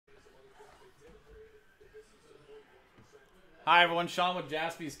Hi everyone, Sean with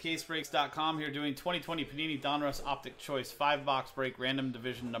JaspysCaseBreaks.com here doing 2020 Panini Donruss Optic Choice 5-box break random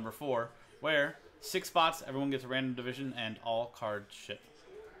division number 4, where 6 spots, everyone gets a random division, and all cards ship.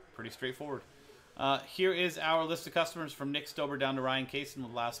 Pretty straightforward. Here is our list of customers from Nick Stober down to Ryan Kaysen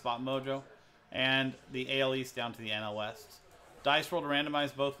with last spot mojo, and the AL East down to the NL West. Dice roll to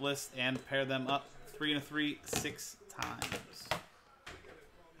randomize both lists and pair them up 3 and a 3 6 times.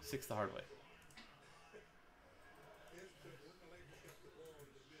 6 the hard way.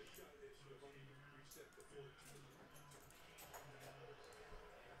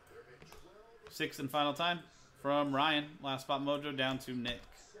 Sixth and final time from Ryan, last spot mojo, down to Nick.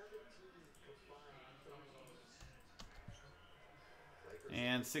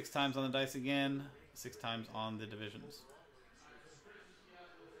 And 6 times on the dice again, 6 times on the divisions.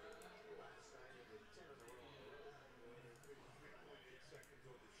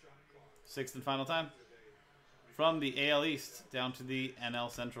 Sixth and final time from the AL East down to the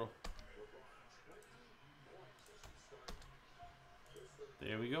NL Central.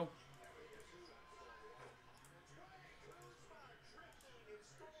 There we go.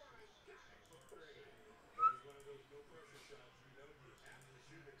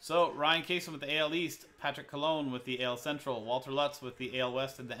 So, Ryan Kaysen with the AL East, Patrick Colon with the AL Central, Walter Lutz with the AL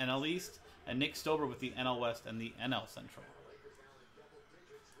West and the NL East, and Nick Stober with the NL West and the NL Central.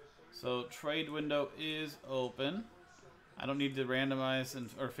 So, trade window is open. I don't need to randomize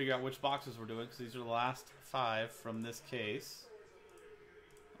or figure out which boxes we're doing because these are the last 5 from this case.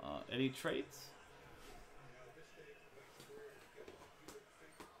 Any trades?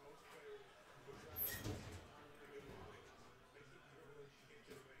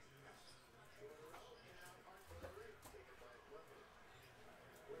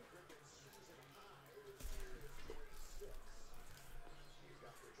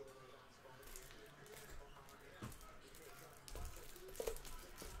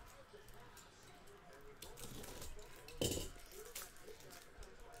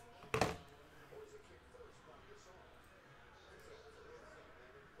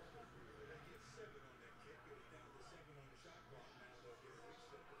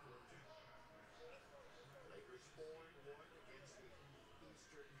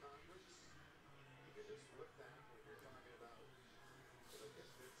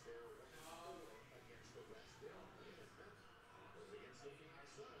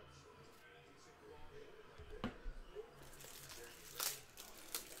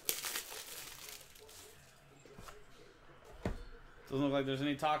 Doesn't look like there's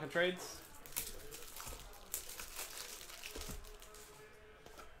any talk of trades.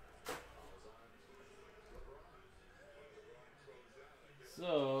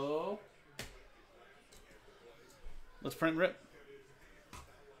 So, let's print and rip.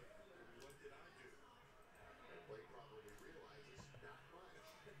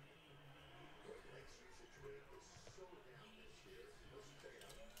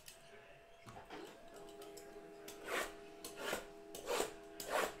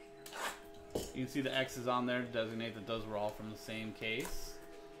 You can see the X's on there to designate that those were all from the same case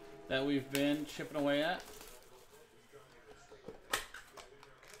that we've been chipping away at.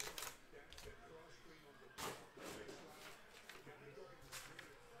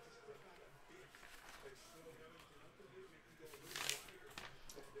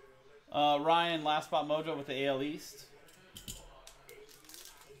 Ryan, last spot mojo with the AL East.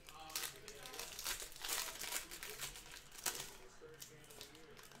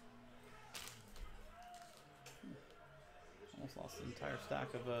 Almost lost the entire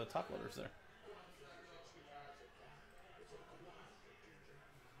stack of top loaders there.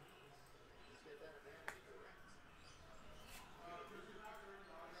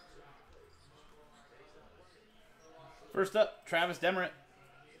 First up, Travis Demeritt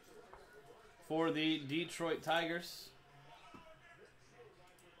for the Detroit Tigers.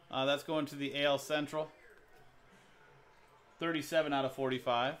 That's going to the AL Central. 37 out of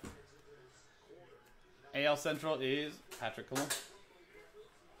 45. AL Central is Patrick Colon.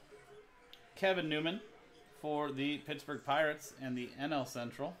 Kevin Newman for the Pittsburgh Pirates and the NL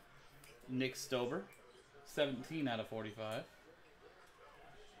Central. Nick Stober. 17 out of 45.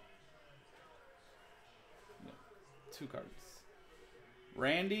 2 cards.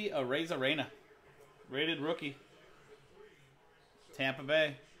 Randy Arozarena. Rated rookie. Tampa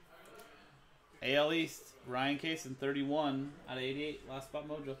Bay. AL East. Ryan Kaysen, 31 out of 88. Last spot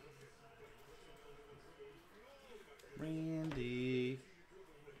mojo. Randy.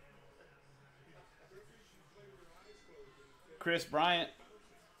 Chris Bryant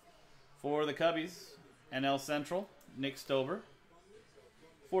for the Cubbies. NL Central. Nick Stober.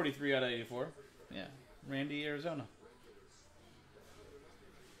 43 out of 84. Yeah. Randy, Arizona.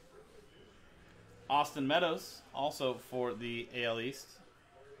 Austin Meadows, also for the AL East.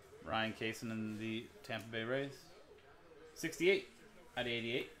 Ryan Kaysen and the Tampa Bay Rays. 68 out of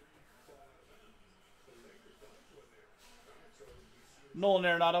 88. Nolan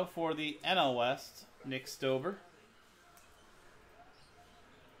Arenado for the NL West. Nick Stover.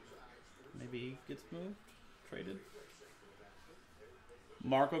 Maybe he gets moved, traded.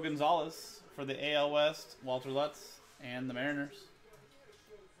 Marco Gonzalez for the AL West. Walter Lutz and the Mariners.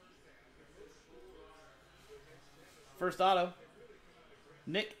 First auto,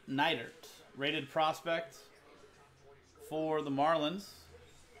 Nick Neidert, rated prospect for the Marlins.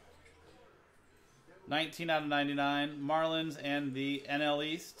 19 out of 99. Marlins and the NL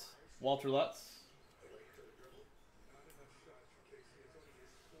East, Walter Lutz.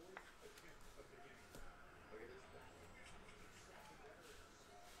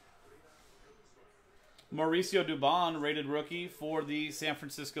 Mauricio Dubon, rated rookie for the San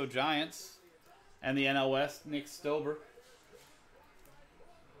Francisco Giants. And the NL West, Nick Stover.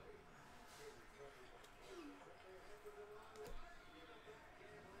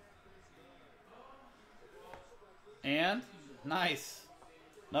 And, nice.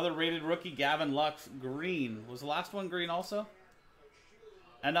 Another rated rookie, Gavin Lux, green. Was the last one green also?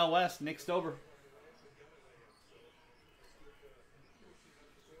 NL West, Nick Stover.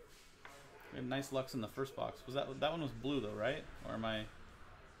 We had nice Lux in the first box. Was that one was blue though, right? Or am I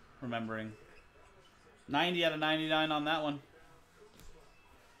remembering? 90 out of 99 on that one.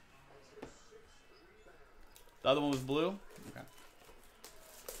 The other one was blue? Okay.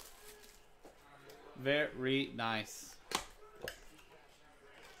 Very nice.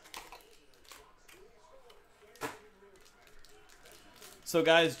 So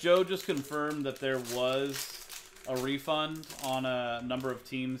guys, Joe just confirmed that there was a refund on a number of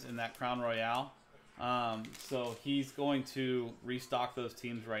teams in that Crown Royale. So he's going to restock those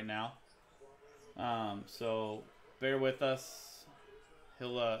teams right now. So bear with us.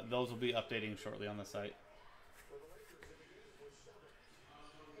 Those will be updating shortly on the site.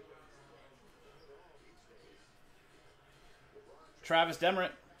 Travis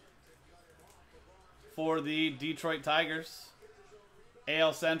Demeritt for the Detroit Tigers.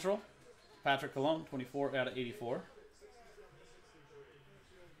 AL Central, Patrick Colon, 24 out of 84.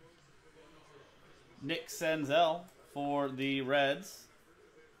 Nick Senzel for the Reds.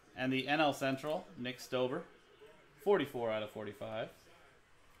 And the NL Central, Nick Stover, 44 out of 45.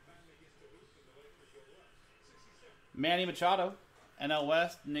 Manny Machado, NL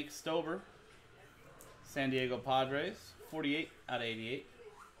West, Nick Stover, San Diego Padres, 48 out of 88.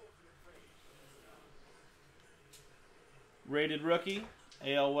 Rated rookie,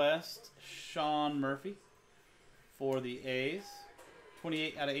 AL West, Sean Murphy for the A's,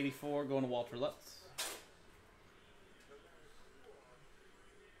 28 out of 84, going to Walter Lutz.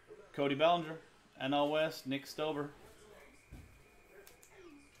 Cody Bellinger, NL West, Nick Stover,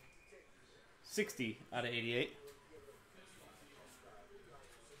 60 out of 88.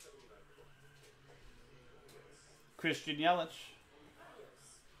 Christian Yelich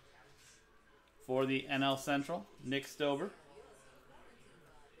for the NL Central, Nick Stover.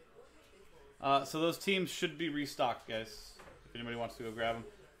 So those teams should be restocked, guys, if anybody wants to go grab them.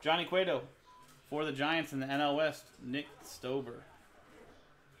 Johnny Cueto for the Giants in the NL West, Nick Stover.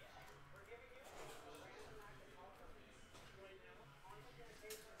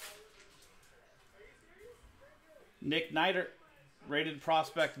 Nick Neidert, rated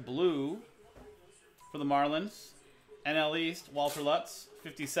prospect blue for the Marlins. NL East, Walter Lutz,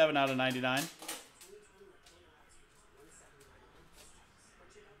 57 out of 99.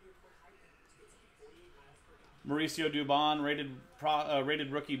 Mauricio Dubon,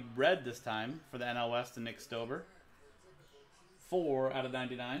 rated rookie red this time for the NL West and Nick Stover. 4 out of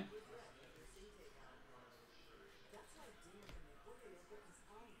 99.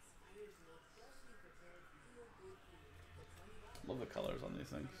 Love the colors on these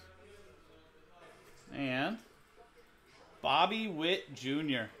things. And Bobby Witt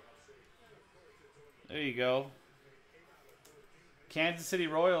Jr. There you go. Kansas City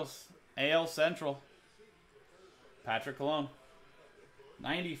Royals, AL Central, Patrick Colon.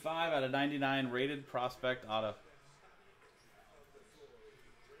 95 out of 99 rated prospect auto.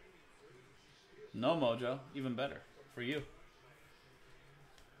 No mojo, even better for you.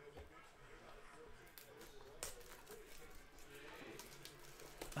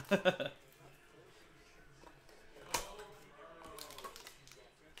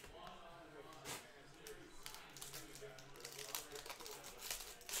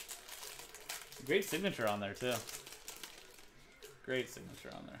 Great signature on there too. Great signature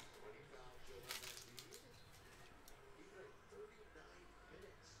on there.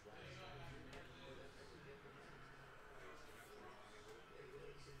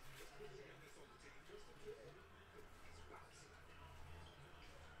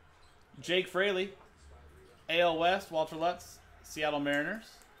 Jake Fraley, AL West, Walter Lutz, Seattle Mariners.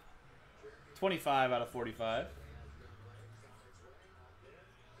 25 out of 45.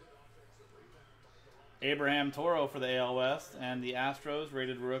 Abraham Toro for the AL West and the Astros,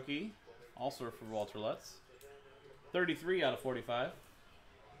 rated rookie, also for Walter Lutz. 33 out of 45.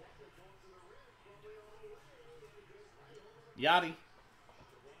 Yachty.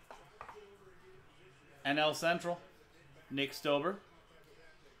 NL Central, Nick Stober.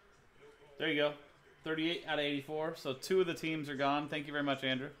 There you go. 38 out of 84. So 2 of the teams are gone. Thank you very much,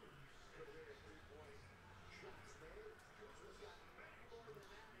 Andrew.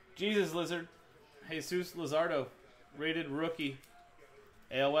 Jesus Lizard. Jesus Lizardo, rated rookie.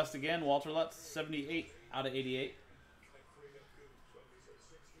 AL West again, Walter Lutz, 78 out of 88.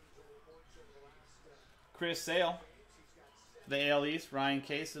 Chris Sale, the AL East, Ryan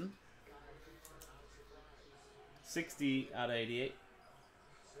Kaysen, 60 out of 88.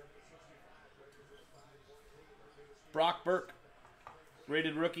 Brock Burke,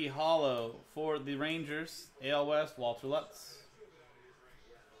 rated rookie hollow for the Rangers, AL West, Walter Lutz.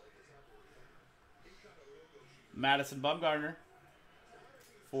 Madison Bumgarner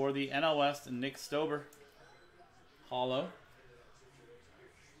for the NL West and Nick Stober, hollow.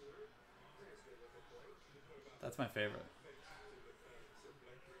 That's my favorite.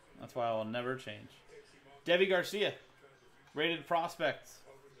 That's why I will never change. Devi Garcia, rated prospects,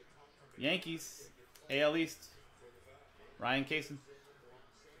 Yankees, AL East, Ryan Kaysen.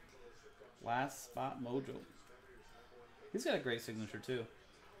 Last spot mojo. He's got a great signature too.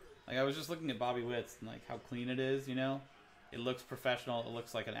 Like, I was just looking at Bobby Witt's and like how clean it is, you know? It looks professional. It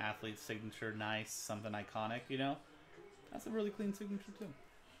looks like an athlete's signature, nice, something iconic, you know? That's a really clean signature too.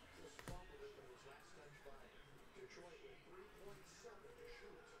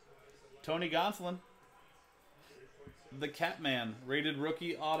 Tony Gonsolin, the Catman, rated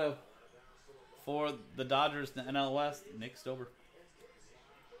rookie auto for the Dodgers and the NL West, Nick Stober.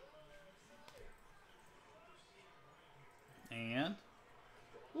 And,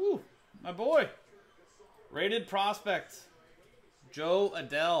 ooh, my boy, rated prospect, Joe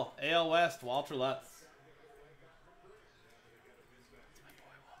Adele, AL West, Walter Lutz. That's my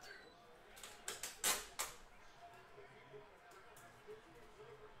boy, Walter.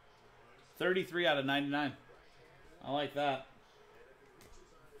 33 out of 99. I like that.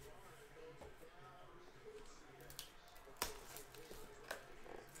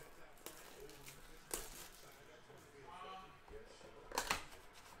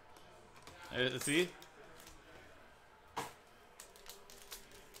 See?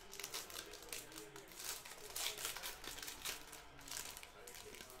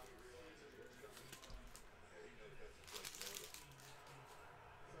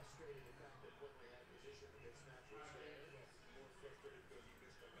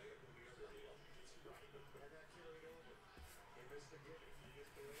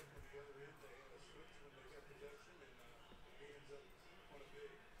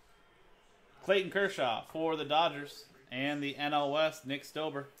 Clayton Kershaw for the Dodgers and the NL West, Nick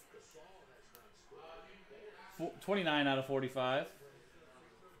Stober. 29 out of 45.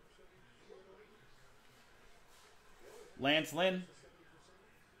 Lance Lynn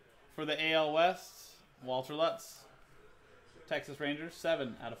for the AL West, Walter Lutz. Texas Rangers,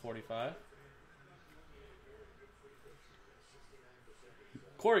 7 out of 45.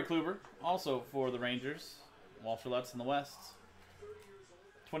 Corey Kluber, also for the Rangers, Walter Lutz in the West.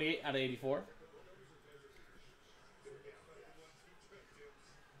 28 out of 84.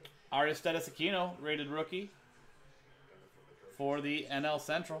 Aristides Aquino, rated rookie for the NL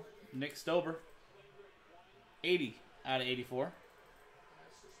Central, Nick Stober. 80 out of 84.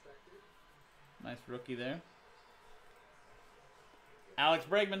 Nice rookie there. Alex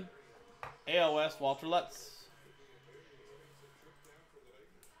Bregman, AL West, Walter Lutz.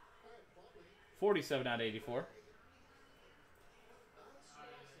 47 out of 84.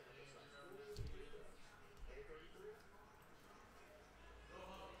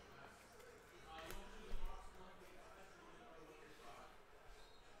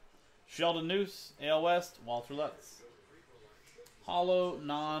 Sheldon Noose, AL West, Walter Lutz. Hollow,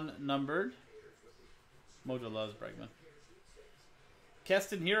 non-numbered. Mojo loves Bregman.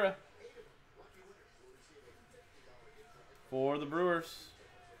 Keston Hira for the Brewers.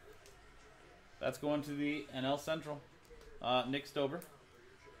 That's going to the NL Central. Nick Stober.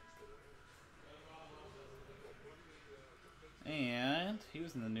 And he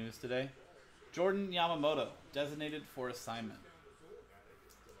was in the news today. Jordan Yamamoto, designated for assignment.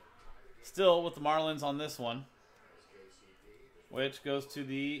 Still with the Marlins on this one, which goes to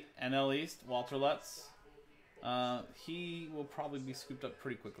the NL East, Walter Lutz. He will probably be scooped up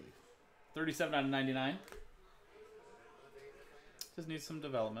pretty quickly. 37 out of 99. Just needs some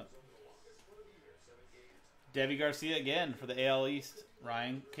development. Devi Garcia again for the AL East.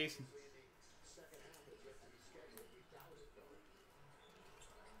 Ryan Kaysen.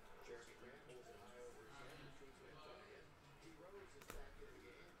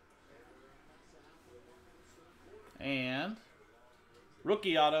 And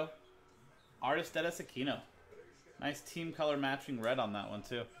rookie auto, Aristides Aquino. Nice team color matching red on that one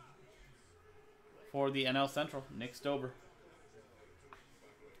too. For the NL Central, Nick Stober.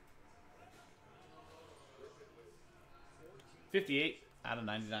 $58 out of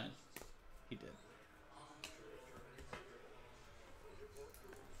 99. He did.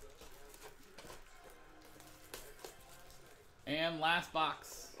 And last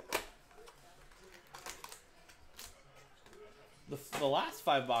box. The last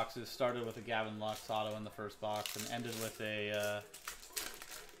 5 boxes started with a Gavin Lux auto in the first box and ended with a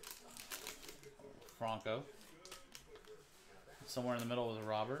Franco. Somewhere in the middle was a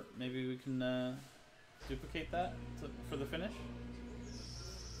Robert. Maybe we can duplicate that for the finish.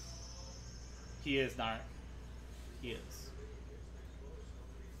 He is not. He is.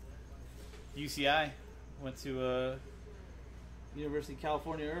 UCI went to University of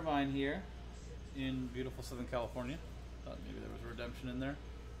California, Irvine here in beautiful Southern California. Thought maybe there was a redemption in there.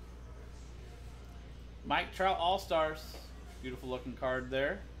 Mike Trout All-Stars. Beautiful looking card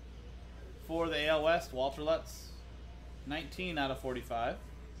there. For the AL West, Walter Lutz. 19 out of 45.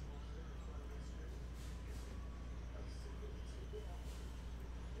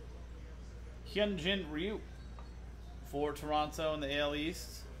 Hyunjin Ryu. For Toronto in the AL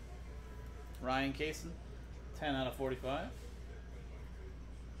East, Ryan Kaysen. 10 out of 45.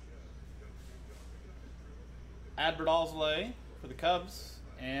 Adbert Alzolay for the Cubs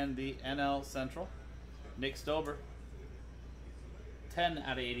and the NL Central, Nick Stober. 10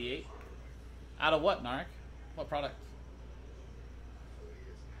 out of 88. Out of what, Narek? What product?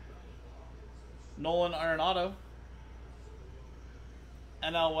 Nolan Arenado.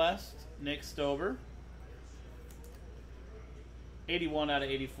 NL West, Nick Stober. 81 out of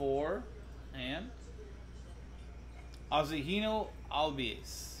 84. And Ozzie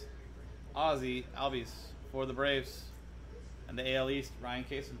Albies. Ozzie Albies for the Braves and the AL East, Ryan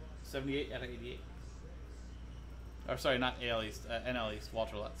Kaysen. 78 out of 88. Or sorry, not AL East, NL East,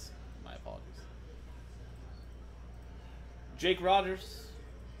 Walter Lutz. My apologies. Jake Rogers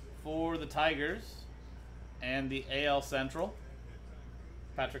for the Tigers and the AL Central,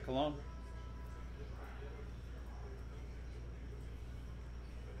 Patrick Colon.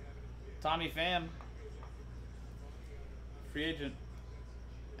 Tommy Pham, free agent,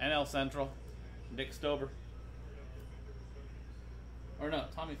 NL Central, Nick Stober. Or no,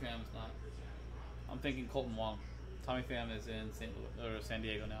 Tommy Pham's not. I'm thinking Colton Wong. Tommy Pham is in San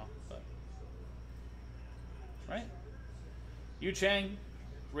Diego now, but right. Yu Chang,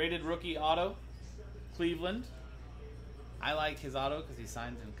 rated rookie auto, Cleveland. I like his auto because he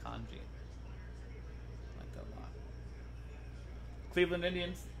signs in kanji. I like that a lot. Cleveland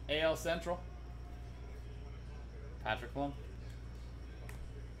Indians, AL Central, Patrick Colon.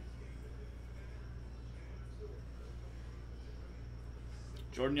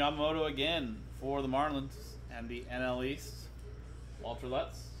 Jordan Yamamoto again for the Marlins and the NL East, Walter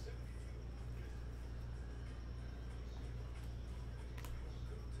Lutz.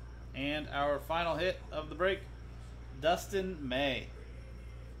 And our final hit of the break, Dustin May.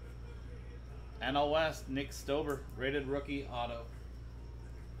 NL West, Nick Stober, rated rookie auto.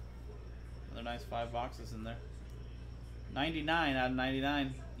 Another nice 5 boxes in there. 99 out of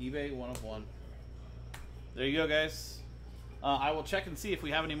 99, eBay 1 of 1. There you go, guys. I will check and see if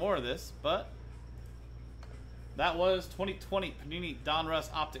we have any more of this, but that was 2020 Panini Donruss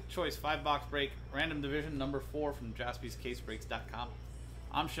Optic Choice 5-box break, random division number 4 from JaspysCaseBreaks.com.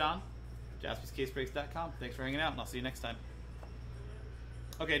 I'm Sean, JaspysCaseBreaks.com. Thanks for hanging out, and I'll see you next time.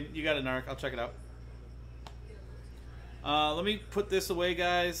 Okay, you got it, Narek. I'll check it out. Let me put this away,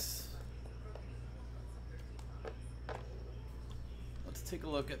 guys. Let's take a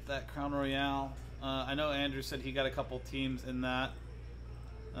look at that Crown Royale. I know Andrew said he got a couple teams in that.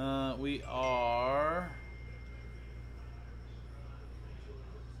 We are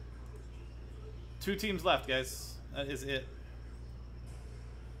 2 teams left, guys. That is it.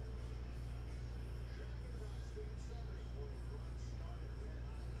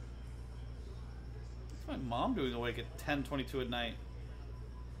 What's my mom doing awake at 10:22 at night?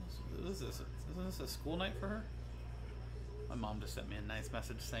 Isn't this a school night for her? My mom just sent me a nice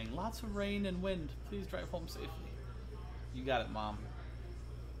message saying, lots of rain and wind. Please drive home safely. You got it, Mom.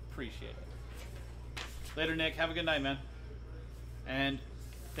 Appreciate it. Later, Nick. Have a good night, man. And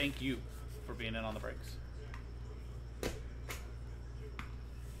thank you for being in on the breaks.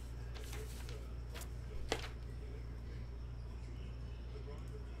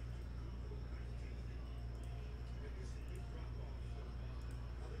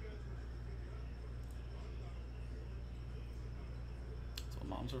 That's what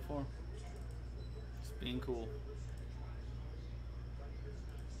moms are for. Just being cool.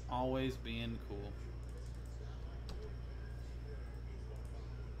 Always being cool.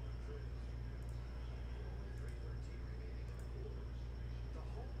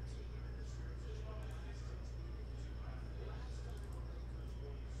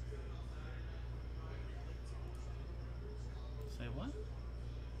 Say what?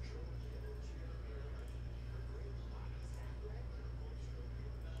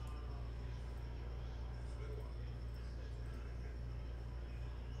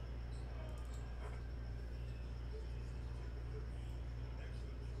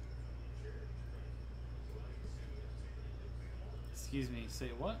 Excuse me, say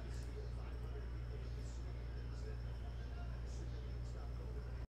what?